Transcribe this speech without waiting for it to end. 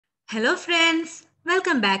Hello friends,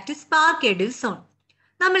 welcome back to Spark Edison.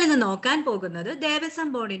 നമ്മൾ ഇന്ന് നോക്കാൻ പോകുന്നത് ദേവസ്വം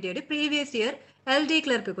ബോർഡിന്റെ previous year LD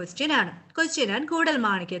clerk question ആണ്. Question and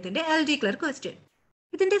കൂടൽമാണിക്യത്തിന്റെ LD clerk question.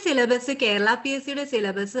 ഇതിന്റെ സിലബസ് കേരള PSCയുടെ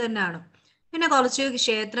സിലബസ് തന്നെയാണ്. പിന്നെ കുറച്ച്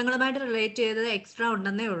ക്ഷേത്രങ്ങളുമായിട്ട് റിലേറ്റ് ചെയ്തത് എക്സ്ട്രാ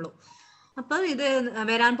ഉണ്ടെന്നേ ഉള്ളൂ. അപ്പോൾ ഇത്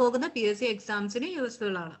വരാൻ പോകുന്ന PSC എക്സാംസിന്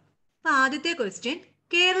യൂസ്ഫുൾ ആണ്. അപ്പൊ ആദ്യത്തെ ക്വസ്റ്റ്യൻ,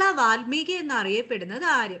 കേരള വാൽമീകി എന്നറിയപ്പെടുന്നത്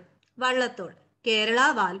ആര്? വള്ളത്തോൾ. കേരള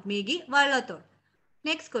വാൽമീകി വള്ളത്തോൾ.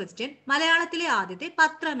 നെക്സ്റ്റ് ക്വസ്റ്റ്യൻ, മലയാളത്തിലെ ആദ്യത്തെ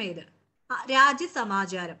പത്രമേത്?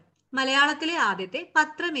 രാജ്യസമാചാരം. മലയാളത്തിലെ ആദ്യത്തെ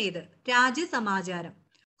പത്രമേത്? രാജ്യസമാചാരം.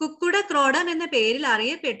 കുക്കുടക്രോഡം എന്ന പേരിൽ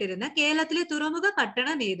അറിയപ്പെട്ടിരുന്ന കേരളത്തിലെ തുറമുഖ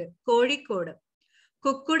പട്ടണം ഏത്? കോഴിക്കോട്.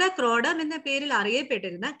 കുക്കുടക്രോഡം എന്ന പേരിൽ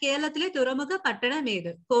അറിയപ്പെട്ടിരുന്ന കേരളത്തിലെ തുറമുഖ പട്ടണം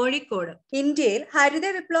ഏത്? കോഴിക്കോട്. ഇന്ത്യയിൽ ഹരിത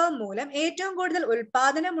വിപ്ലവം മൂലം ഏറ്റവും കൂടുതൽ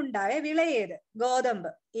ഉൽപാദനമുണ്ടായ വിള ഏത്?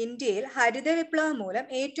 ഗോതമ്പ്. ഇന്ത്യയിൽ ഹരിത വിപ്ലവം മൂലം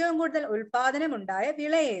ഏറ്റവും കൂടുതൽ ഉൽപാദനമുണ്ടായ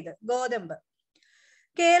വിള ഏത്? ഗോതമ്പ്.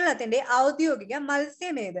 കേരളത്തിന്റെ ഔദ്യോഗിക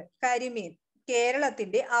മത്സ്യമേത്? കരിമീൻ.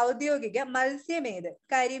 കേരളത്തിന്റെ ഔദ്യോഗിക മത്സ്യമേത്?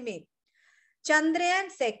 കരിമീൻ. ചന്ദ്രയാൻ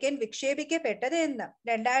 2 വിക്ഷേപിക്കപ്പെട്ടത് എന്ന്?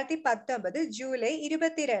 2019 ജൂലൈ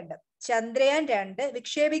 22. ചന്ദ്രയാൻ 2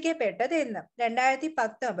 വിക്ഷേപിക്കപ്പെട്ടത് എന്ന്?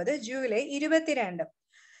 2019 ജൂലൈ 22.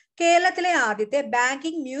 കേരളത്തിലെ ആദ്യത്തെ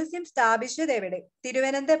ബാങ്കിംഗ് മ്യൂസിയം സ്ഥാപിച്ചത് എവിടെ?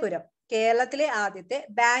 തിരുവനന്തപുരം. കേരളത്തിലെ ആദ്യത്തെ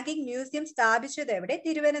ബാങ്കിംഗ് മ്യൂസിയം സ്ഥാപിച്ചത് എവിടെ?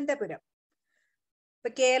 തിരുവനന്തപുരം.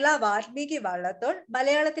 കേരള വാൽമീകി വള്ളത്തോൾ.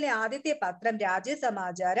 മലയാളത്തിലെ ആദ്യത്തെ പത്രം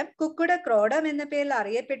രാജ്യസമാചാരം. കുക്കുടക്രോഡം എന്ന പേരിൽ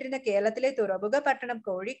അറിയപ്പെട്ടിരുന്ന കേരളത്തിലെ തുറമുഖ പട്ടണം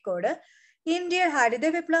കോഴിക്കോട്. ഇന്ത്യയിൽ ഹരിത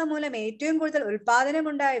വിപ്ലവം മൂലം ഏറ്റവും കൂടുതൽ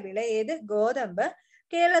ഉൽപാദനമുണ്ടായ വിള ഏത്? ഗോതമ്പ്.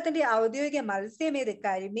 കേരളത്തിന്റെ ഔദ്യോഗിക മത്സ്യം ഏത്?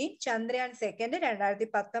 കരിമീൻ. ചന്ദ്രയാൻ 2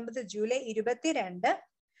 2019 ജൂലൈ 22.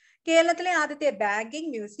 കേരളത്തിലെ ആദ്യത്തെ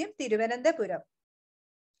ബാങ്കിംഗ് മ്യൂസിയം തിരുവനന്തപുരം.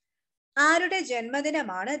 ആരുടെ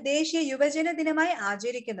ജന്മദിനമാണ് ദേശീയ യുവജന ദിനമായി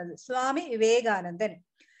ആചരിക്കുന്നത്? സ്വാമി വിവേകാനന്ദൻ.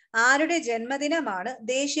 ആരുടെ ജന്മദിനമാണ്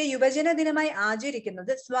ദേശീയ യുവജന ദിനമായി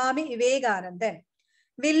ആചരിക്കുന്നത്? സ്വാമി വിവേകാനന്ദൻ.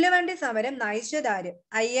 വില്ലുവണ്ടി സമരം നയിച്ചതാര്?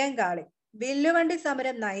 അയ്യങ്കാളി. വില്ലുവണ്ടി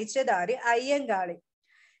സമരം നയിച്ചതാര്? അയ്യങ്കാളി.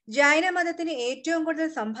 ജൈനമതത്തിന് ഏറ്റവും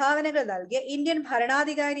കൂടുതൽ സംഭാവനകൾ നൽകിയ ഇന്ത്യൻ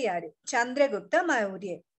ഭരണാധികാരി ആര്? ചന്ദ്രഗുപ്ത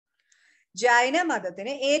മൗര്യൻ. ജൈന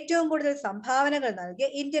മതത്തിന് ഏറ്റവും കൂടുതൽ സംഭാവനകൾ നൽകിയ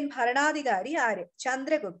ഇന്ത്യൻ ഭരണാധികാരി ആര്?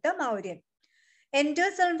 ചന്ദ്രഗുപ്ത മൗര്യൻ.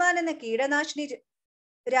 എൻഡോസൾഫാൻ എന്ന കീടനാശിനി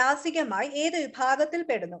രാസികമായി ഏത് വിഭാഗത്തിൽ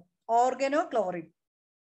പെടുന്നു? Organo chlorine.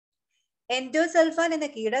 എൻഡോസൾഫാൻ എന്ന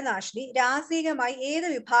കീടനാശിനി രാസികമായി ഏത്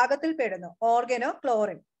വിഭാഗത്തിൽ പെടുന്നു? Organo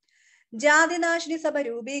chlorine. ജാതിനാശിനി സഭ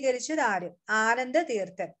രൂപീകരിച്ചത് ആര്? ആനന്ദ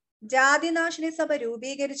തീർത്ഥൻ. ജാതിനാശിനി സഭ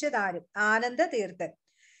രൂപീകരിച്ചത് ആര്? ആനന്ദ തീർത്ഥൻ.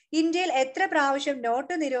 ഇന്ത്യയിൽ എത്ര പ്രാവശ്യം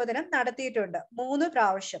നോട്ട് നിരോധനം നടത്തിയിട്ടുണ്ട്? 3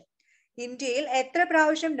 പ്രാവശ്യം. ഇന്ത്യയിൽ എത്ര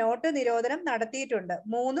പ്രാവശ്യം നോട്ട് നിരോധനം നടത്തിയിട്ടുണ്ട്?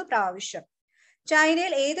 3 പ്രാവശ്യം.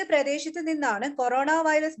 ചൈനയിൽ ഏത് പ്രദേശത്ത് നിന്നാണ് കൊറോണ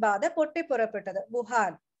വൈറസ് ബാധ പൊട്ടിപ്പുറപ്പെട്ടത്?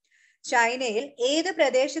 വുഹാൻ. ചൈനയിൽ ഏത്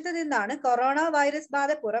പ്രദേശത്ത് നിന്നാണ് കൊറോണ വൈറസ്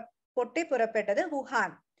ബാധ പൊട്ടിപ്പുറപ്പെട്ടത്?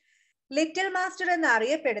 വുഹാൻ. ലിറ്റിൽ മാസ്റ്റർ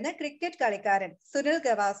എന്നറിയപ്പെടുന്ന ക്രിക്കറ്റ് കളിക്കാരൻ? സുനിൽ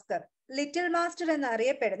ഗവാസ്കർ. ലിറ്റിൽ മാസ്റ്റർ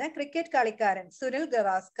എന്നറിയപ്പെടുന്ന ക്രിക്കറ്റ് കളിക്കാരൻ? സുനിൽ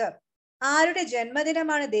ഗവാസ്കർ. ആരുടെ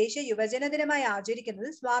ജന്മദിനമാണ് ദേശീയ യുവജന ദിനമായി ആചരിക്കുന്നത്?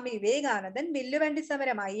 സ്വാമി വിവേകാനന്ദൻ. വില്ലുവണ്ടി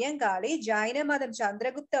സമരം Ayyankali. ജൈനമതം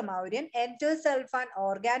Chandragupta Mauryan. Endosulfan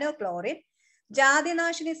organo chlorine.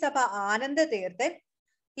 Jathinashini സഭ ആനന്ദ തീർത്ഥൻ.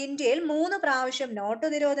 ഇന്ത്യയിൽ 3 പ്രാവശ്യം നോട്ട്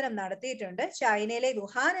നിരോധനം നടത്തിയിട്ടുണ്ട്. ചൈനയിലെ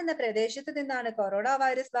വുഹാൻ എന്ന പ്രദേശത്ത് നിന്നാണ് കൊറോണ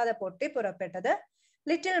വൈറസ് ബാധ പൊട്ടിപ്പുറപ്പെട്ടത്.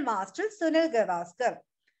 Little master Sunil Gavaskar.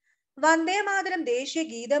 വന്ദേ മാതരം ദേശീയ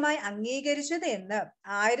ഗീതമായി അംഗീകരിച്ചത് എന്ന്?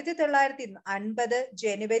 1950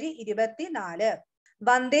 ജനുവരി 24.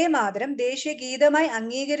 വന്ദേ മാതരം ദേശീയ ഗീതമായി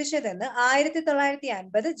അംഗീകരിച്ചതെന്ന്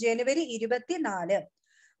 1950 ജനുവരി 24.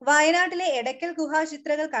 വയനാട്ടിലെ എടക്കൽ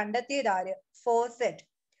ഗുഹാചിത്രങ്ങൾ കണ്ടെത്തിയതാര്? ഫോസെറ്റ്.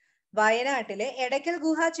 വയനാട്ടിലെ എടക്കൽ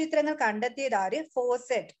ഗുഹാചിത്രങ്ങൾ കണ്ടെത്തിയതാര്?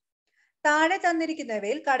 ഫോസെറ്റ്. താഴെ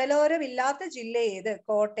തന്നിരിക്കുന്നവയിൽ കടലോരമില്ലാത്ത ജില്ല ഏത്?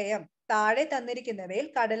 കോട്ടയം. താഴെ തന്നിരിക്കുന്നവയിൽ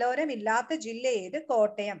കടലോരമില്ലാത്ത ജില്ല ഏത്?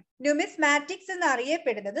 കോട്ടയം. ന്യൂമിസ്മാറ്റിക്സ്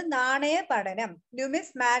എന്നറിയപ്പെടുന്നത് നാണയ പഠനം.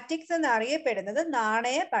 ന്യൂമിസ്മാറ്റിക്സ് എന്നറിയപ്പെടുന്നത്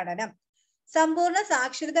നാണയ പഠനം. സമ്പൂർണ്ണ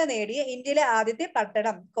സാക്ഷരത നേടിയ ഇന്ത്യയിലെ ആദ്യത്തെ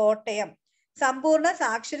പട്ടണം? കോട്ടയം. സമ്പൂർണ്ണ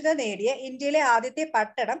സാക്ഷരത നേടിയ ഇന്ത്യയിലെ ആദ്യത്തെ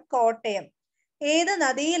പട്ടണം? കോട്ടയം. ഏത്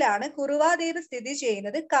നദിയിലാണ് കുറുവാദ്വീപ് സ്ഥിതി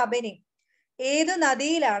ചെയ്യുന്നത്? കബനി. ഏതു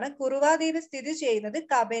നദിയിലാണ് കുറുവാദ്വീപ് സ്ഥിതി ചെയ്യുന്നത്?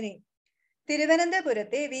 കബനി.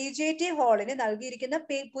 തിരുവനന്തപുരത്തെ VJT ഹാളിന് നൽകിയിരിക്കുന്ന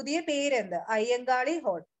പുതിയ പേരെന്ത്? അയ്യങ്കാളി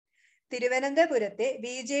ഹാൾ. തിരുവനന്തപുരത്തെ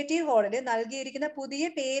VJT ഹാളിന് നൽകിയിരിക്കുന്ന പുതിയ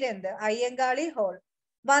പേരെന്ത്? അയ്യങ്കാളി ഹാൾ.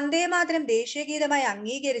 വന്ദേ മാതരം ദേശീയ ഗീതമായി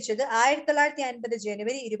അംഗീകരിച്ചത് 1950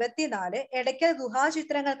 ജനുവരി 24. എടക്കൽ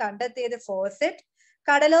ഗുഹാചിത്രങ്ങൾ കണ്ടെത്തിയത്? ഫോസെറ്റ്.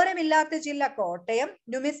 കടലോരമില്ലാത്ത ജില്ല? കോട്ടയം.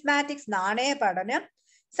 ന്യൂമിസ്മാറ്റിക്സ് നാണയ പഠനം.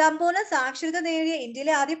 സമ്പൂർണ്ണ സാക്ഷരത നേടിയ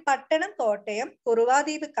ഇന്ത്യയിലെ ആദ്യ പട്ടണം? കോട്ടയം.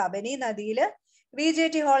 കുറുവാദ്വീപ് കബനി നദിയില്.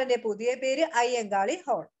 VJT ഹാളിന്റെ പുതിയ പേര് അയ്യങ്കാളി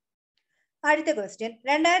ഹാൾ. അടുത്ത ക്വസ്റ്റ്യൻ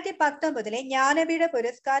 2019 ജ്ഞാനപീഠ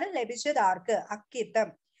പുരസ്കാരം ലഭിച്ചത് ആർക്ക്? അക്കിത്തം.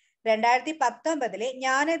 2019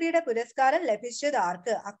 ജ്ഞാനപീഠ പുരസ്കാരം ലഭിച്ചത്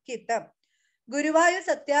ആർക്ക്? അക്കിത്തം. ഗുരുവായൂർ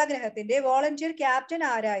സത്യാഗ്രഹത്തിന്റെ വോളണ്ടിയർ ക്യാപ്റ്റൻ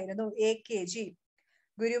ആരായിരുന്നു? AKG.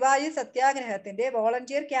 ഗുരുവായൂർ സത്യാഗ്രഹത്തിന്റെ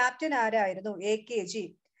വോളണ്ടിയർ ക്യാപ്റ്റൻ ആരായിരുന്നു? AKG.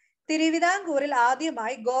 തിരുവിതാംകൂറിൽ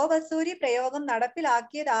ആദ്യമായി ഗോവസൂരി പ്രയോഗം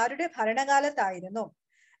നടപ്പിലാക്കിയത് ആരുടെ ഭരണകാലത്തായിരുന്നു?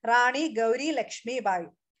 റാണി ഗൗരി ലക്ഷ്മിബായി.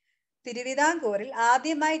 തിരുവിതാംകൂറിൽ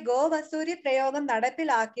ആദ്യമായി ഗോവസൂരി പ്രയോഗം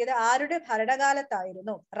നടപ്പിലാക്കിയത് ആരുടെ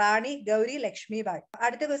ഭരണകാലത്തായിരുന്നു? റാണി ഗൗരി ലക്ഷ്മിബായി.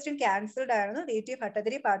 അടുത്ത ക്വസ്റ്റ്യൻ ക്യാൻസൽഡ് ആയിരുന്നു. DT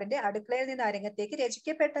ഭട്ടതിരിപ്പാടിന്റെ അടുക്കളയിൽ നിന്ന് അരങ്ങത്തേക്ക്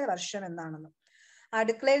രചിക്കപ്പെട്ട വർഷം എന്നാണെന്ന്.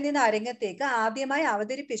 അടുക്കളയിൽ നിന്ന് അരങ്ങത്തേക്ക് ആദ്യമായി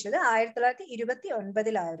അവതരിപ്പിച്ചത്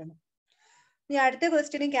 1929 ഇനി അടുത്ത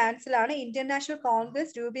ക്വസ്റ്റ്യനും ക്യാൻസൽ ആണ്. ഇന്ത്യൻ നാഷണൽ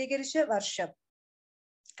കോൺഗ്രസ് രൂപീകരിച്ച വർഷം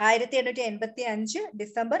 1885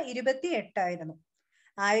 ഡിസംബർ 28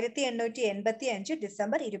 1885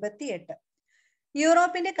 ഡിസംബർ 28.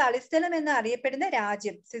 യൂറോപ്പിന്റെ കളിസ്ഥലം എന്ന് അറിയപ്പെടുന്ന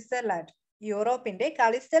രാജ്യം? സ്വിറ്റ്സർലാൻഡ്. യൂറോപ്പിന്റെ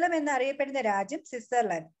കളിസ്ഥലം എന്ന് അറിയപ്പെടുന്ന രാജ്യം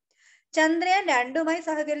സ്വിറ്റ്സർലാൻഡ്. ചന്ദ്രയാൻ 2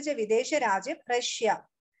 സഹകരിച്ച വിദേശ രാജ്യം? റഷ്യ.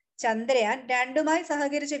 ചന്ദ്രയാൻ 2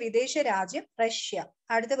 സഹകരിച്ച വിദേശ രാജ്യം? റഷ്യ.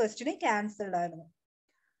 അടുത്ത ക്വസ്റ്റ്യൻ ക്യാൻസൽഡ് ആയിരുന്നു.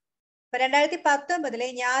 2019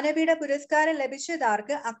 ജ്ഞാനപീഠ പുരസ്കാരം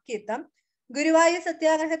ലഭിച്ചതാർക്ക്? അക്കിത്തം. ഗുരുവായൂർ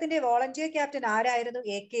സത്യാഗ്രഹത്തിന്റെ വോളണ്ടിയർ ക്യാപ്റ്റൻ ആരായിരുന്നു?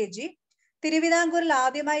 AKG. തിരുവിതാംകൂറിൽ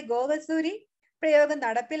ആദ്യമായി ഗോവസൂരി പ്രയോഗം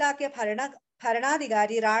നടപ്പിലാക്കിയ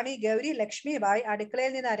ഭരണാധികാരി റാണി ഗൗരി ലക്ഷ്മിബായി.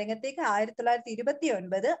 അടുക്കളയിൽ നിന്ന് അരങ്ങത്തേക്ക്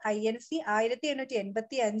 1929 INC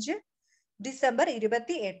 1885 ഡിസംബർ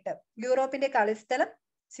 28. യൂറോപ്പിന്റെ കളിസ്ഥലം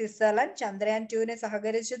Switzerland. Chandrayaan 2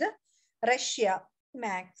 സഹകരിച്ചത് Russia.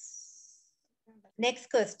 Max. Next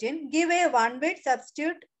question. Give a one-word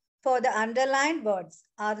substitute for the underlined words.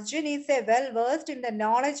 Arjun is a well-versed in the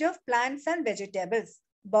knowledge of plants and vegetables.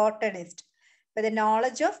 Botanist. For the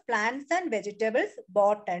knowledge of plants and vegetables,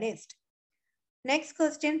 botanist. Next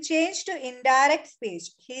question. Change to indirect speech.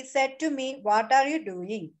 He said to me, what are you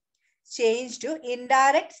doing? Change to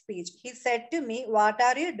indirect speech. He said to me, what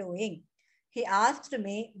are you doing? He asked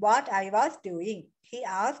me what I was doing. He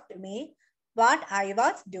asked me what I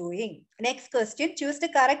was doing. Next question. Choose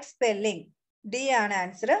the correct spelling. D ആണ്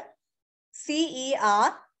answer.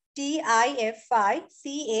 CERTIFICATE.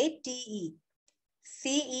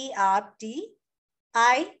 CERTIFICATE.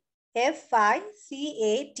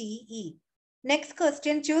 Next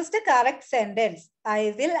question. Choose the correct sentence. I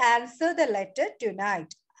will answer the letter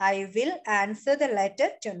tonight. I will answer the letter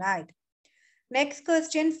tonight. Next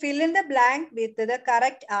question. Fill in the blank with the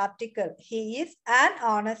correct article. He is an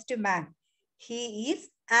honest man. He is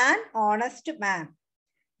an honest man.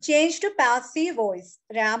 Change to passive voice.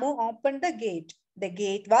 Ramu opened the gate. The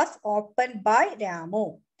gate was opened by Ramu.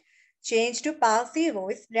 Change to passive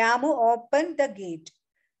voice. Ramu opened the gate.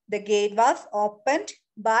 The gate was opened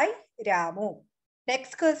by Ramu.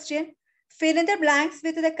 Next question. Fill in the blanks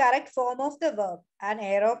with the correct form of the verb. An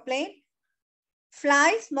aeroplane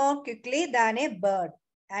flies more quickly than a bird.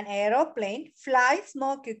 An aeroplane flies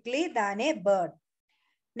more quickly than a bird.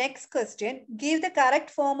 Next question. Give the correct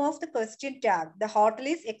form of the question tag. The hotel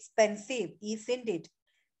is expensive, isn't it?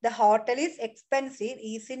 The hotel is expensive,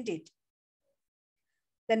 isn't it?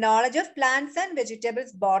 The knowledge of plants and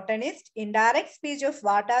vegetables, botanist. Indirect speech of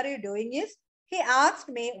what are you doing is, he asked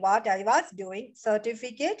me what I was doing.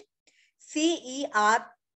 Certificate. CERTIFICATE.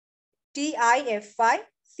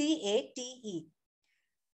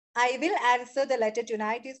 I will answer the letter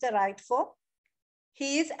tonight is the right form. He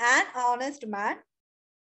is an honest man.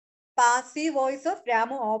 Passive voice of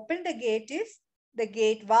Ramu opened the gate is, the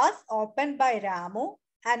gate was opened by Ramu.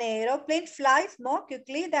 An aeroplane flies more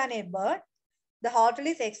quickly than a bird. The hotel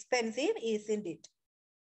is expensive, isn't it?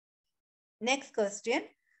 Next question.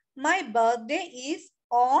 My birthday is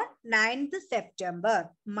on 9th September.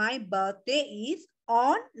 My birthday is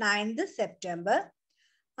on 9th September.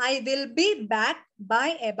 I will be back by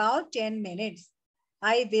about 10 minutes.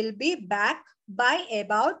 I will be back by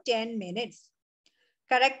about 10 minutes.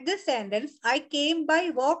 Correct the sentence. I came by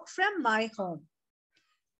walk from my home.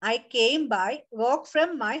 I came by walk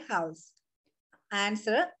from my house.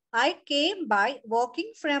 Answer. I came by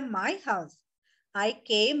walking from my house. I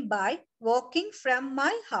came by walking from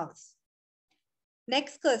my house.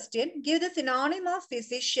 Next question. Give the synonym of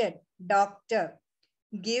physician. Doctor.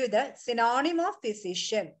 Give the synonym of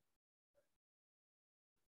physician.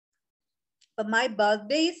 My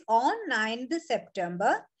birthday is on 9th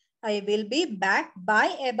September. I will be back by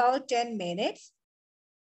about 10 minutes.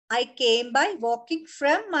 I came by walking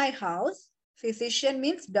from my house. Physician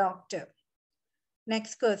means doctor.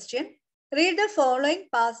 Next question. Read the following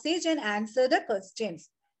passage and answer the questions.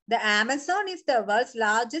 The Amazon is the world's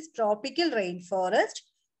largest tropical rainforest.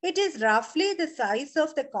 It is roughly the size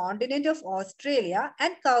of the continent of Australia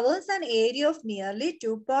and covers an area of nearly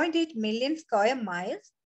 2.8 million square miles.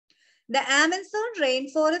 The Amazon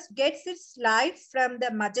rainforest gets its life from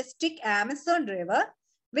the majestic Amazon River,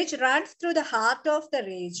 which runs through the heart of the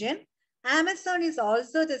region. Amazon is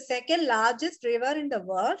also the second largest river in the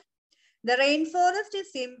world. The rainforest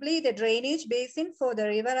is simply the drainage basin for the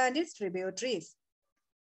river and its tributaries.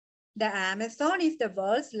 The Amazon is the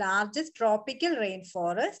world's largest tropical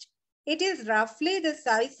rainforest. It is roughly the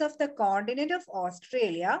size of the continent of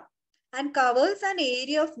Australia and covers an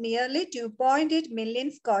area of nearly 2.8 million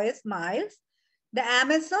square miles. The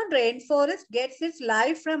Amazon rainforest gets its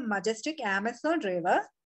life from majestic Amazon River,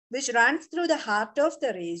 which runs through the heart of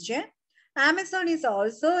the region. Amazon is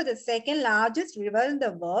also the second largest river in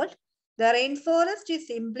the world. The rainforest is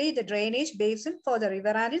simply the drainage basin for the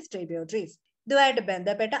river and its tributaries. ഇതുമായിട്ട്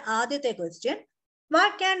ബന്ധപ്പെട്ട ആദ്യത്തെ question,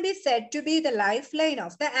 what can be said to be the lifeline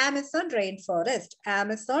of the Amazon rainforest?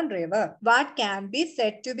 Amazon River. What can be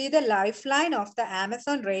said to be the lifeline of the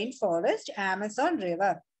Amazon rainforest? Amazon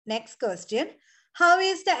River. Next question. How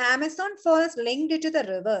is the Amazon forest linked to the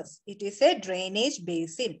rivers? It is a drainage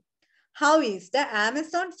basin. How is the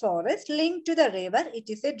Amazon forest linked to the river? It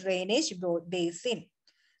is a drainage basin.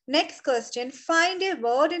 Next question. Find a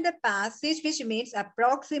word in the passage which means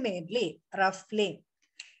approximately, roughly.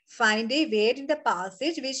 Find a word in the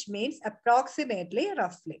passage which means approximately,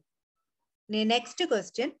 roughly. Next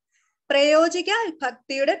question. പ്രയോജിക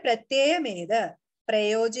വിഭക്തിയുടെ പ്രത്യയം ഏത്?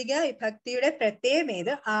 പ്രയോജിക വിഭക്തിയുടെ പ്രത്യയം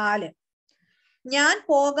ഏത്? ആല്. ഞാൻ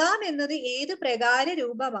പോകാം എന്നത് ഏത് പ്രകാര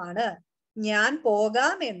രൂപമാണ്? ഞാൻ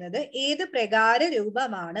പോകാം എന്നത് ഏത് പ്രകാര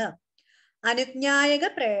രൂപമാണ്? അനുജ്ഞായക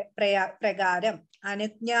പ്രകാരം.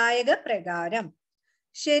 അനുജ്ഞായക പ്രകാരം.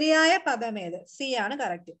 ശരിയായ പദമേത്? സി ആണ്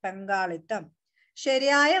കറക്റ്റ്. പങ്കാളിത്തം.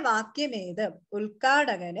 ശരിയായ വാക്യമേത്?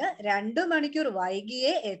 ഉദ്ഘാടകന് 2 മണിക്കൂർ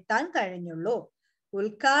വൈകിയേ എത്താൻ കഴിഞ്ഞുള്ളൂ.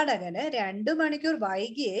 ഉദ്ഘാടകന് 2 മണിക്കൂർ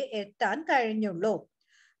വൈകിയേ എത്താൻ കഴിഞ്ഞുള്ളൂ.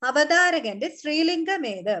 അവതാരകന്റെ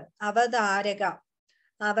സ്ത്രീലിംഗമേത്? അവതാരക.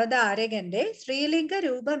 അവതാരകന്റെ സ്ത്രീലിംഗ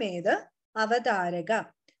രൂപമേത്? അവതാരക.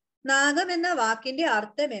 നാഗം എന്ന വാക്കിന്റെ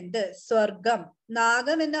അർത്ഥം എന്ത്? സ്വർഗം.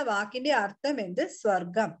 നാഗം എന്ന വാക്കിന്റെ അർത്ഥം എന്ത്?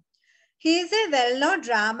 സ്വർഗം. He is a well-known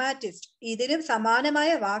dramatist. ഇതിന് സമാനമായ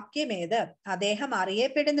വാക്യമേത്? അദ്ദേഹം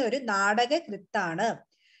അറിയപ്പെടുന്ന ഒരു നാടകകൃത്താണ്.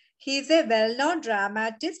 He is a well-known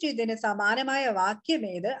dramatist. ഇതിന് സമാനമായ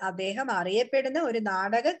വാക്യമേത്? അദ്ദേഹം അറിയപ്പെടുന്ന ഒരു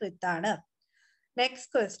നാടകകൃത്താണ്.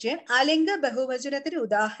 Next question. അലിംഗ ബഹുവചനത്തിന്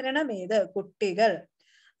ഉദാഹരണം ഏത്? കുട്ടികൾ.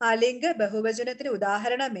 അലിംഗ ബഹുവചനത്തിന്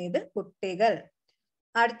ഉദാഹരണം ഏത്? കുട്ടികൾ.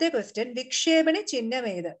 അടുത്ത ക്വസ്റ്റ്യൻ. വിക്ഷേപണി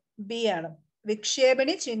ചിഹ്നമേത്? ബി ആണ്.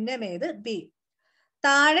 വിക്ഷേപണി ചിഹ്നമേത്? ബി.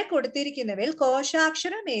 താഴെ കൊടുത്തിരിക്കുന്നവയിൽ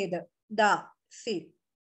കോശാക്ഷരം ഏത്? ദ. സി.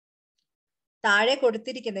 താഴെ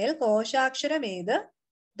കൊടുത്തിരിക്കുന്നതിൽ കോശാക്ഷരം ഏത്?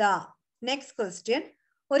 ദ. Next question.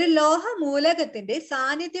 ഒരു ലോഹ മൂലകത്തിന്റെ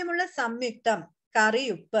സാന്നിധ്യമുള്ള സംയുക്തം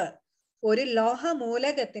കറിയുപ്പ്. ഒരു ലോഹ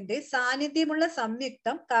മൂലകത്തിന്റെ സാന്നിധ്യമുള്ള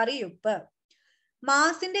സംയുക്തം കറിയുപ്പ്.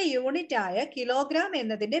 മാസിന്റെ യൂണിറ്റ് ആയ കിലോഗ്രാം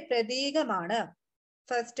എന്നതിന്റെ പ്രതീകമാണ്.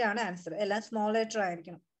 ഫസ്റ്റ് ആണ് ആൻസർ. എല്ലാം സ്മോൾ ലെറ്റർ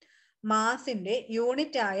ആയിരിക്കണം. മാസിന്റെ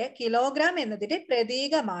യൂണിറ്റ് ആയ കിലോഗ്രാം എന്നതിന്റെ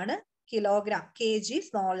പ്രതീകമാണ് kilogram. kg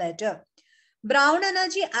small letter. Brown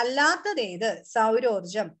energy അല്ലാത്തതേത്?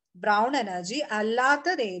 സൗരോർജം. Brown energy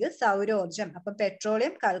അല്ലാത്തതേത്? സൗരോർജം. അപ്പൊ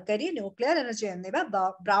പെട്രോളിയം, കൽക്കരി, ന്യൂക്ലിയർ എനർജി എന്നിവ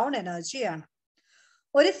ബ്രൗൺ എനർജിയാണ്.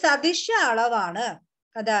 ഒരു സദിശ അളവാണ്,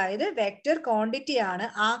 അതായത് വെക്ടർ ക്വാണ്ടിറ്റി ആണ്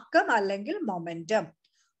ആക്കം അല്ലെങ്കിൽ മൊമെന്റം.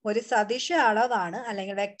 ഒരു സദിശ അളവാണ്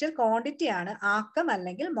അല്ലെങ്കിൽ വെക്ടർ ക്വാണ്ടിറ്റി ആണ് ആക്കം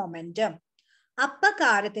അല്ലെങ്കിൽ മൊമെന്റം.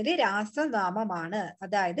 അപ്പകാരത്തിന്റെ രാസനാമമാണ്,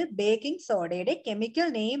 അതായത് ബേക്കിംഗ് സോഡയുടെ കെമിക്കൽ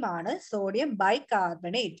നെയിം ആണ് സോഡിയം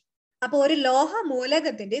ബൈകാർബണേറ്റ്. അപ്പൊ ഒരു ലോഹ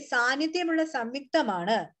മൂലകത്തിന്റെ സാന്നിധ്യമുള്ള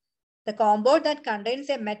സംയുക്തമാണ്, the compound that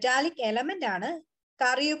contains A metallic element ആണ്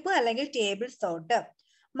കറിയുപ്പ് അല്ലെങ്കിൽ ടേബിൾ സോൾട്ട്.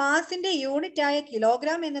 മാസിന്റെ യൂണിറ്റ് ആയ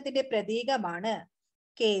കിലോഗ്രാം എന്നതിന്റെ പ്രതീകമാണ്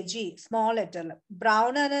kg സ്മോൾ ലെറ്ററിൽ.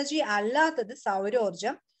 ബ്രൗൺ എനർജി അല്ലാത്തത്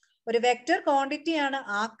സൗരോർജം. ഒരു വെക്ടർ ക്വാണ്ടിറ്റി ആണ്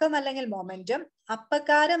ആക്കം അല്ലെങ്കിൽ മൊമെന്റം.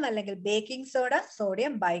 അപ്പക്കാരം അല്ലെങ്കിൽ baking soda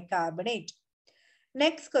sodium bicarbonate.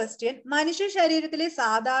 Next question. മനുഷ്യ ശരീരത്തിലെ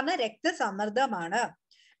സാധാരണ രക്തസമ്മർദ്ദമാണ്.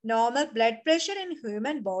 Normal blood pressure in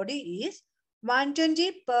human body is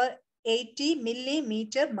 120/80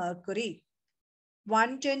 millimeter mercury.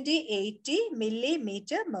 120/80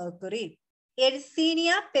 millimeter mercury.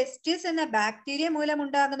 Yersinia പെസ്റ്റിസ് എന്ന ബാക്ടീരിയ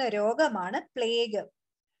മൂലമുണ്ടാകുന്ന രോഗമാണ് പ്ലേഗ്.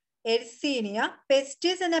 എർസീനിയ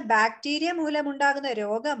പെസ്റ്റിസ് എന്ന ബാക്ടീരിയ മൂലമുണ്ടാകുന്ന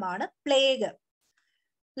രോഗമാണ് പ്ലേഗ്.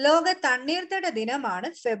 ലോക തണ്ണീർത്തട ദിനമാണ്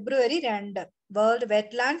ഫെബ്രുവരി 2. വേൾഡ്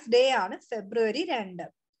വെറ്റ്ലാൻഡ്സ് ഡേ ആണ് ഫെബ്രുവരി 2.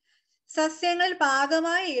 സസ്യങ്ങളിൽ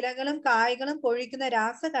പാകമായ ഇലകളും കായ്കളും പൊഴിക്കുന്ന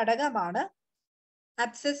രാസഘടകമാണ്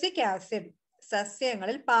അബ്സസിക് ആസിഡ്.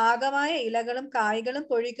 സസ്യങ്ങളിൽ പാകമായ ഇലകളും കായ്കളും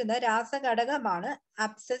പൊഴിക്കുന്ന രാസഘടകമാണ്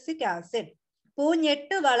അബ്സസിക് ആസിഡ്.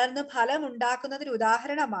 പൂഞ്ഞെട്ട് വളർന്ന് ഫലം ഉണ്ടാക്കുന്നതിന്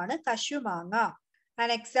ഉദാഹരണമാണ് കശുമാങ്ങ.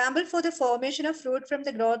 An example for the formation of fruit from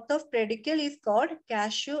the growth of pedicel is called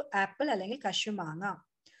cashew apple അല്ലെങ്കിൽ കശുമാങ്ങ.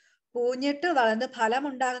 പൂഞ്ഞെട്ട് വളർന്ന് ഫലം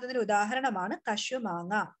ഉണ്ടാകുന്നതിന് ഉദാഹരണമാണ്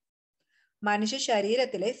കശുമാങ്ങ. മനുഷ്യ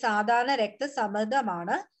ശരീരത്തിലെ സാധാരണ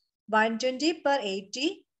രക്തസമ്മർദ്ദമാണ് 120/80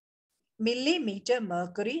 millimeter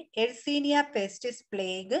mercury. എഴ്സീനിയ പെസ്റ്റിസ്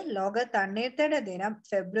പ്ലേഗ്. ലോക തണ്ണീർത്തട ദിനം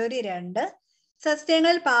ഫെബ്രുവരി 2.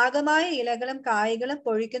 സസ്യങ്ങളിൽ പാകമായ ഇലകളും കായ്കളും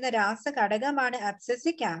പൊഴിക്കുന്ന രാസഘടകമാണ്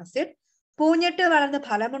അബ്സസിക് ആസിഡ്. പൂഞ്ഞെട്ട് വളർന്ന്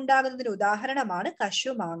ഫലമുണ്ടാകുന്നതിന് ഉദാഹരണമാണ്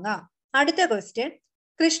കശുമാങ്ങ. അടുത്ത ക്വസ്റ്റ്യൻ,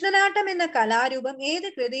 കൃഷ്ണനാട്ടം എന്ന കലാരൂപം ഏത്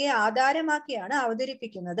കൃതിയെ ആധാരമാക്കിയാണ്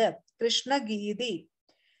അവതരിപ്പിക്കുന്നത്? കൃഷ്ണഗീതി.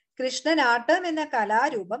 കൃഷ്ണനാട്ടം എന്ന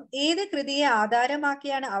കലാരൂപം ഏത് കൃതിയെ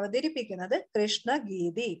ആധാരമാക്കിയാണ് അവതരിപ്പിക്കുന്നത്?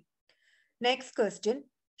 കൃഷ്ണഗീതി. നെക്സ്റ്റ് ക്വസ്റ്റ്യൻ,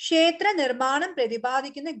 ക്ഷേത്ര നിർമ്മാണം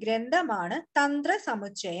പ്രതിപാദിക്കുന്ന ഗ്രന്ഥമാണ്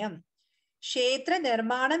തന്ത്രസമുച്ചയം. ക്ഷേത്ര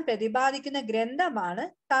നിർമ്മാണം പ്രതിപാദിക്കുന്ന ഗ്രന്ഥമാണ്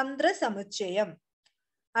തന്ത്രസമുച്ചയം.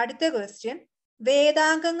 അടുത്ത ക്വസ്റ്റ്യൻ,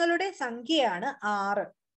 വേദാംഗങ്ങളുടെ സംഖ്യയാണ് 6.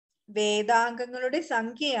 വേദാംഗങ്ങളുടെ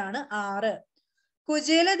സംഖ്യയാണ് 6.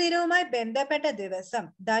 കുചേല ദിനവുമായി ബന്ധപ്പെട്ട ദിവസം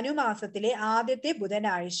ധനുമാസത്തിലെ ആദ്യത്തെ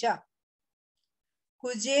ബുധനാഴ്ച.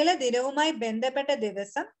 കുചേല ദിനവുമായി ബന്ധപ്പെട്ട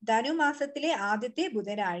ദിവസം ധനുമാസത്തിലെ ആദ്യത്തെ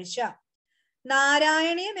ബുധനാഴ്ച.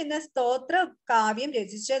 നാരായണീയം എന്ന സ്തോത്ര കാവ്യം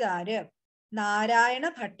രചിച്ചതാര്? നാരായണ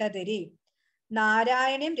ഭട്ടതിരി.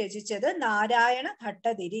 നാരായണീയം രചിച്ചത് നാരായണ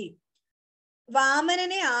ഭട്ടതിരി.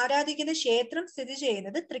 വാമനനെ ആരാധിക്കുന്ന ക്ഷേത്രം സ്ഥിതി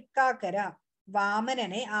ചെയ്യുന്നത് തൃക്കാക്കര.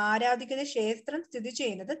 വാമനനെ ആരാധിക്കുന്ന ക്ഷേത്രം സ്ഥിതി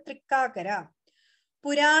ചെയ്യുന്നത് തൃക്കാക്കര.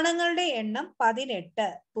 പുരാണങ്ങളുടെ എണ്ണം 18.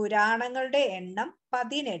 പുരാണങ്ങളുടെ എണ്ണം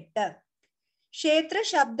 18. ക്ഷേത്ര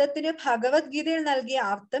ശബ്ദത്തിന് ഭഗവത്ഗീതയിൽ നൽകിയ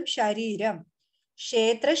അർത്ഥം ശരീരം.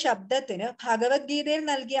 ക്ഷേത്ര ശബ്ദത്തിന് ഭഗവത്ഗീതയിൽ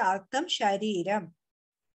നൽകിയ അർത്ഥം ശരീരം.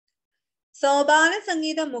 സോപാന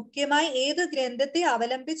സംഗീതം മുഖ്യമായി ഏതു ഗ്രന്ഥത്തെ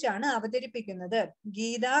അവലംബിച്ചാണ് അവതരിപ്പിക്കുന്നത്?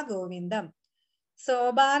 ഗീതാ ഗോവിന്ദം.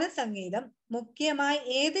 സോപാന സംഗീതം മുഖ്യമായി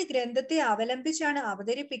ഏത് ഗ്രന്ഥത്തെ അവലംബിച്ചാണ്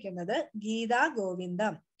അവതരിപ്പിക്കുന്നത്? ഗീതാ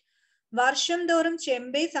ഗോവിന്ദം. വർഷം തോറും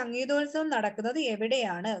ചെമ്പൈ സംഗീതോത്സവം നടക്കുന്നത്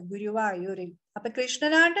എവിടെയാണ്? ഗുരുവായൂരിൽ. അപ്പൊ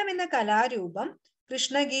കൃഷ്ണനാട്ടം എന്ന കലാരൂപം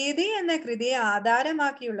കൃഷ്ണഗീതി എന്ന കൃതിയെ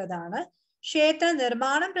ആധാരമാക്കിയുള്ളതാണ്. ക്ഷേത്ര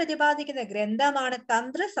നിർമ്മാണം പ്രതിപാദിക്കുന്ന ഗ്രന്ഥമാണ്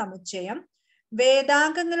തന്ത്രസമുച്ചയം.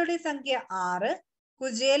 വേദാംഗങ്ങളുടെ സംഖ്യ 6.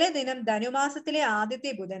 കുചേല ദിനം ധനുമാസത്തിലെ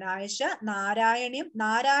ആദ്യത്തെ ബുധനാഴ്ച. നാരായണീയം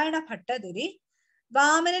നാരായണ ഭട്ടതിരി.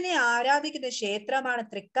 വാമനനെ ആരാധിക്കുന്ന ക്ഷേത്രമാണ്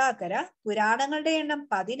തൃക്കാക്കര. പുരാണങ്ങളുടെ എണ്ണം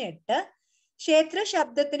 18. ക്ഷേത്ര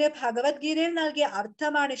ശബ്ദത്തിന് ഭഗവത്ഗീതയിൽ നൽകിയ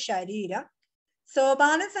അർത്ഥമാണ് ശരീരം.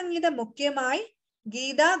 സോപാന സംഗീതം മുഖ്യമായി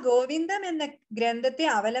ഗീതാ ഗോവിന്ദം എന്ന ഗ്രന്ഥത്തെ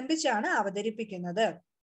അവലംബിച്ചാണ് അവതരിപ്പിക്കുന്നത്.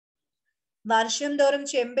 വർഷം തോറും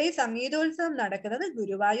ചെമ്പൈ സംഗീതോത്സവം നടക്കുന്നത്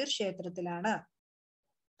ഗുരുവായൂർ ക്ഷേത്രത്തിലാണ്.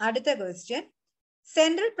 അടുത്ത ക്വസ്റ്റ്യൻ,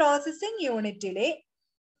 സെൻട്രൽ പ്രോസസ്സിംഗ് യൂണിറ്റിലെ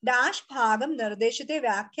ഡാഷ് ഭാഗം നിർദ്ദേശത്തെ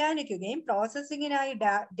വ്യാഖ്യാനിക്കുകയും പ്രോസസ്സിംഗിനായി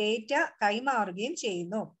ഡേറ്റ കൈമാറുകയും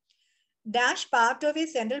ചെയ്യുന്നു. Dash part of a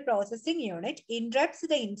central processing unit interrupts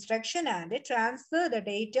the instruction and transfer the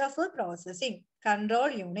data for processing. Control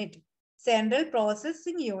unit. Central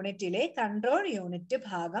processing യൂണിറ്റിലെ കൺട്രോൾ യൂണിറ്റ്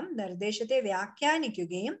ഭാഗം നിർദ്ദേശത്തെ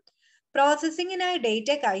വ്യാഖ്യാനിക്കുകയും പ്രോസസ്സിംഗിനായി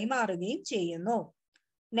ഡേറ്റ കൈമാറുകയും ചെയ്യുന്നു.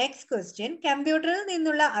 നെക്സ്റ്റ് ക്വസ്റ്റ്യൻ, കമ്പ്യൂട്ടറിൽ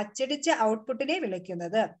നിന്നുള്ള അച്ചടിച്ച ഔട്ട്പുട്ടിനെ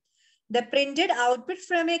വിളിക്കുന്നത്? The printed output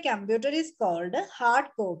from a computer is called hard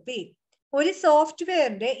copy. ഒരു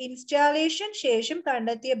സോഫ്റ്റ്വെയറിന്റെ ഇൻസ്റ്റാളേഷൻ ശേഷം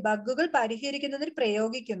കണ്ടെത്തിയ ബഗുകൾ പരിഹരിക്കുന്നതിന്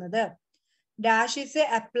പ്രയോഗിക്കുന്നത്? Dash is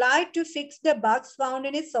applied to fix the bugs found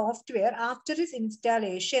in a software after its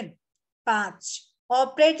installation. Patch.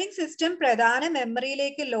 Operating system പ്രധാന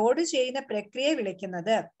മെമ്മറിയിലേക്ക് ലോഡ് ചെയ്യുന്ന പ്രക്രിയയെ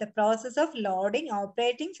വിളിക്കുന്നത്? The process of loading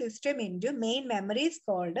operating system into main memory is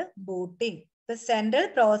called booting. Central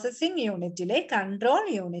processing യൂണിറ്റിലെ control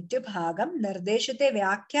unit ഭാഗം നിർദ്ദേശത്തെ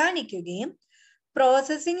വ്യാഖ്യാനിക്കുകയും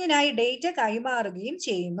പ്രോസസ്സിംഗിനായി ഡേറ്റ കൈമാറുകയും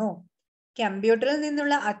ചെയ്യുന്നു. കമ്പ്യൂട്ടറിൽ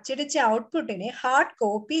നിന്നുള്ള അച്ചടിച്ച ഔട്ട്പുട്ടിനെ ഹാർഡ്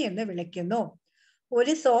കോപ്പി എന്ന് വിളിക്കുന്നു.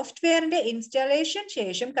 ഒരു സോഫ്റ്റ്വെയറിന്റെ ഇൻസ്റ്റാളേഷൻ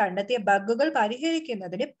ശേഷം കണ്ടെത്തിയ ബഗുകൾ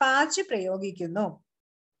പരിഹരിക്കുന്നതിന് പാച്ച് പ്രയോഗിക്കുന്നു.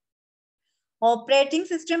 ഓപ്പറേറ്റിംഗ്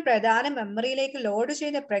സിസ്റ്റം പ്രധാന മെമ്മറിയിലേക്ക് ലോഡ്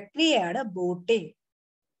ചെയ്യുന്ന പ്രക്രിയയാണ് ബൂട്ടിംഗ്.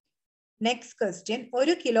 നെക്സ്റ്റ് ക്വസ്റ്റ്യൻ,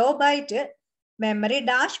 ഒരു കിലോബൈറ്റ് മെമ്മറി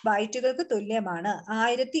ഡാഷ് ബൈറ്റുകൾക്ക് തുല്യമാണ്?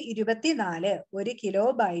 1024. ഒരു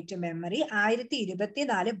കിലോബൈറ്റ് മെമ്മറി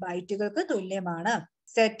 1024 ബൈറ്റുകൾക്ക് തുല്യമാണ്.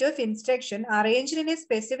 Set of instruction arranged in a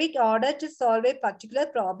specific order to solve a particular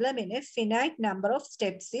problem in a finite number of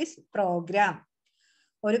steps is program.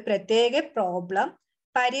 ഒരു പ്രത്യേക പ്രോബ്ലം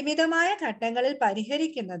പരിമിതമായ ഘട്ടങ്ങളിൽ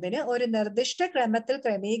പരിഹരിക്കുന്നതിന് ഒരു നിർദ്ദിഷ്ട ക്രമത്തിൽ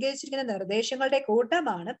ക്രമീകരിച്ചിരിക്കുന്ന നിർദ്ദേശങ്ങളുടെ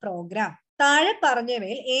കൂട്ടമാണ് പ്രോഗ്രാം. താഴെ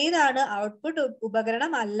പറഞ്ഞവയിൽ ഏതാണ് ഔട്ട്പുട്ട്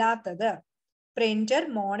ഉപകരണം അല്ലാത്തത്? Printer,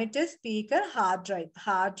 monitor, speaker, hard drive.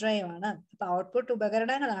 Hard drive ആണ്. അപ്പൊ ഔട്ട്പുട്ട്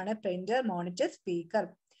ഉപകരണങ്ങളാണ് പ്രിന്റർ, മോണിറ്റർ, സ്പീക്കർ.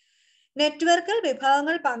 നെറ്റ്വർക്കിൽ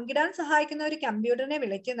വിഭവങ്ങൾ പങ്കിടാൻ സഹായിക്കുന്ന ഒരു കമ്പ്യൂട്ടറിനെ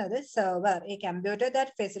വിളിക്കുന്നത് server. A computer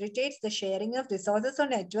that facilitates the sharing of resources on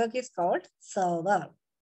network is called server.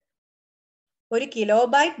 ഒരു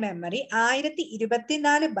കിലോബൈറ്റ് മെമ്മറി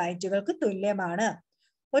 1024 ബൈറ്റുകൾക്ക് തുല്യമാണ്.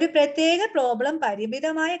 ഒരു പ്രത്യേക പ്രോബ്ലം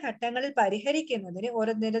പരിമിതമായ ഘട്ടങ്ങളിൽ പരിഹരിക്കുന്നതിന്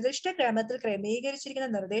ഒരു നിർദ്ദിഷ്ട ക്രമത്തിൽ ക്രമീകരിച്ചിരിക്കുന്ന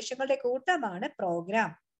നിർദ്ദേശങ്ങളുടെ കൂട്ടമാണ്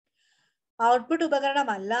പ്രോഗ്രാം. Output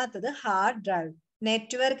ഉപകരണമല്ലാത്തത് hard drive.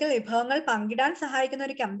 നെറ്റ്വർക്കിൽ വിഭവങ്ങൾ പങ്കിടാൻ സഹായിക്കുന്ന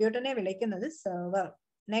ഒരു കമ്പ്യൂട്ടറിനെ വിളിക്കുന്നത് സെർവർ.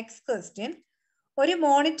 Next question. ഒരു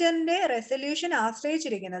മോണിറ്ററിന്റെ റെസൊല്യൂഷൻ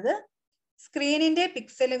ആശ്രയിച്ചിരിക്കുന്നത് സ്ക്രീനിന്റെ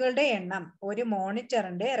പിക്സലുകളുടെ എണ്ണം. ഒരു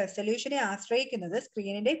മോണിറ്ററിന്റെ റെസൊല്യൂഷനെ ആശ്രയിക്കുന്നത്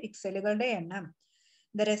സ്ക്രീനിന്റെ പിക്സലുകളുടെ എണ്ണം.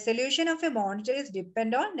 The resolution of a monitor is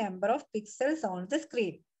depend on number of pixels on the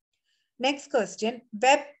screen. Next question.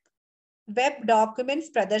 Web documents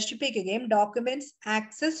പ്രദർശിപ്പിക്കുകയും documents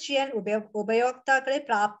access ചെയ്യാൻ ഉപയോക്താക്കളെ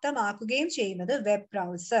പ്രാപ്തമാക്കുകയും ചെയ്യുന്നത് web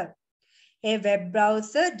browser. A web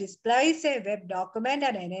browser displays a web document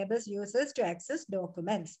and enables users to access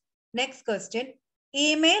documents. Next question.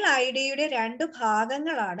 Email I ഡിയുടെ 2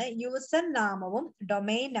 ഭാഗങ്ങളാണ് user നാമവും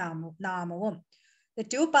domain നാമവും. The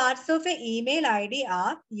two parts of an email ID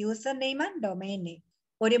are username and domain name.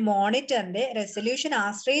 ഒരു മോണിറ്ററിന്റെ resolution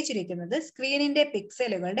ആശ്രയിച്ചിരിക്കുന്നത് സ്ക്രീനിന്റെ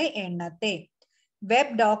പിക്സലുകളുടെ എണ്ണത്തെ.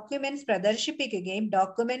 Web documents പ്രദർശിപ്പിക്കുകയും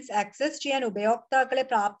documents access ചെയ്യാൻ ഉപയോക്താക്കളെ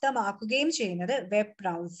പ്രാപ്തമാക്കുകയും ചെയ്യുന്നത് വെബ്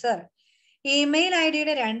ബ്രൗസർ. ഇമെയിൽ ഐ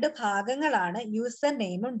ഡിയുടെ 2 ഭാഗങ്ങളാണ് യൂസർ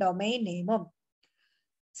നെയിമും ഡൊമൈൻ നെയിമും.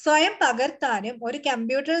 സ്വയം പകർത്താനും ഒരു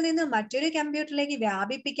കമ്പ്യൂട്ടറിൽ നിന്ന് മറ്റൊരു കമ്പ്യൂട്ടറിലേക്ക്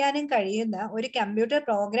വ്യാപിപ്പിക്കാനും കഴിയുന്ന ഒരു കമ്പ്യൂട്ടർ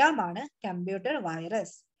പ്രോഗ്രാമാണ് computer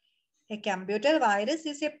virus. A computer virus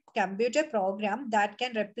is a computer program that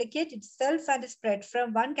can replicate itself and spread from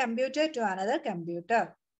one computer to another computer.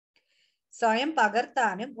 സ്വയം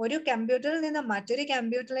പകർത്താനും ഒരു കമ്പ്യൂട്ടറിൽ നിന്ന് മറ്റൊരു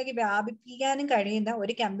കമ്പ്യൂട്ടറിലേക്ക് വ്യാപിപ്പിക്കാനും കഴിയുന്ന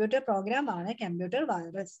ഒരു കമ്പ്യൂട്ടർ പ്രോഗ്രാമാണ് കമ്പ്യൂട്ടർ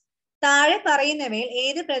വൈറസ്. താഴെ പറയുന്നവയിൽ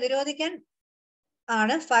ഏത് പ്രതിരോധിക്കാൻ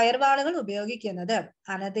ആണ് ഫയർവാളുകൾ ഉപയോഗിക്കുന്നത്?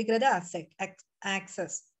 അനധികൃത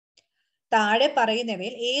ആക്സസ്. താഴെ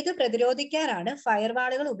പറയുന്നവയിൽ ഏത് പ്രതിരോധിക്കാനാണ്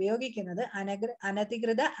ഫയർവാളുകൾ ഉപയോഗിക്കുന്നത്?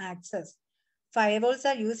 അനധികൃത access. Firewalls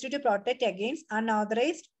are used to protect against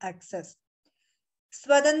unauthorized access.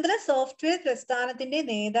 സ്വതന്ത്ര സോഫ്റ്റ്വെയർ പ്രസ്ഥാനത്തിന്റെ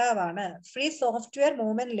നേതാവാണ്. Free software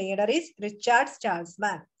movement leader is Richard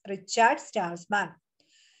സ്റ്റാൾസ്മാൻ.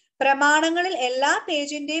 പ്രമാണങ്ങളിൽ എല്ലാ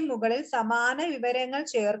പേജിന്റെയും മുകളിൽ സമാന വിവരങ്ങൾ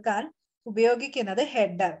ചേർക്കാൻ ഉപയോഗിക്കുന്നത്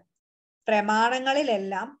ഹെഡർ.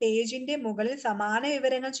 പ്രമാണങ്ങളിലെല്ലാം പേജിന്റെ മുകളിൽ സമാന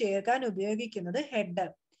വിവരങ്ങൾ ചേർക്കാൻ ഉപയോഗിക്കുന്നത് header.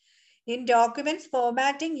 In documents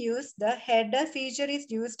formatting use, the header feature is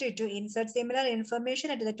used to insert similar information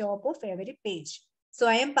at the top of every page.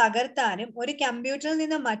 സ്വയം പകർത്താനും ഒരു കമ്പ്യൂട്ടറിൽ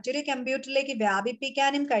നിന്ന് മറ്റൊരു കമ്പ്യൂട്ടറിലേക്ക്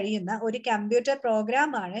വ്യാപിപ്പിക്കാനും കഴിയുന്ന ഒരു കമ്പ്യൂട്ടർ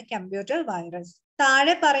പ്രോഗ്രാമാണ് കമ്പ്യൂട്ടർ വൈറസ്.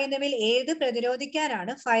 താഴെ പറയുന്നവയിൽ ഏത്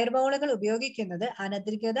പ്രതിരോധിക്കാനാണ് ഫയർവാളുകൾ ഉപയോഗിക്കുന്നത്?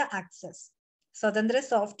 അനധികൃത ആക്സസ്. സ്വതന്ത്ര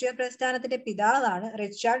സോഫ്റ്റ്വെയർ പ്രസ്ഥാനത്തിന്റെ പിതാവാണ്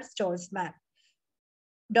റിച്ചാർഡ് സ്റ്റോൾസ്മാൻ.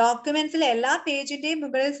 ഡോക്യുമെന്റ്സിലെ എല്ലാ പേജിന്റെയും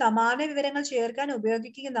മുകളിൽ സമാന വിവരങ്ങൾ ചേർക്കാൻ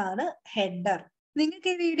ഉപയോഗിക്കുന്നതാണ് ഹെഡർ.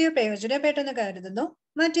 നിങ്ങൾക്ക് ഈ വീഡിയോ പ്രയോജനപ്പെട്ടെന്ന് കരുതുന്നു.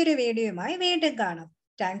 മറ്റൊരു വീഡിയോയുമായി വീണ്ടും കാണാം.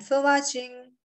 Thanks for watching.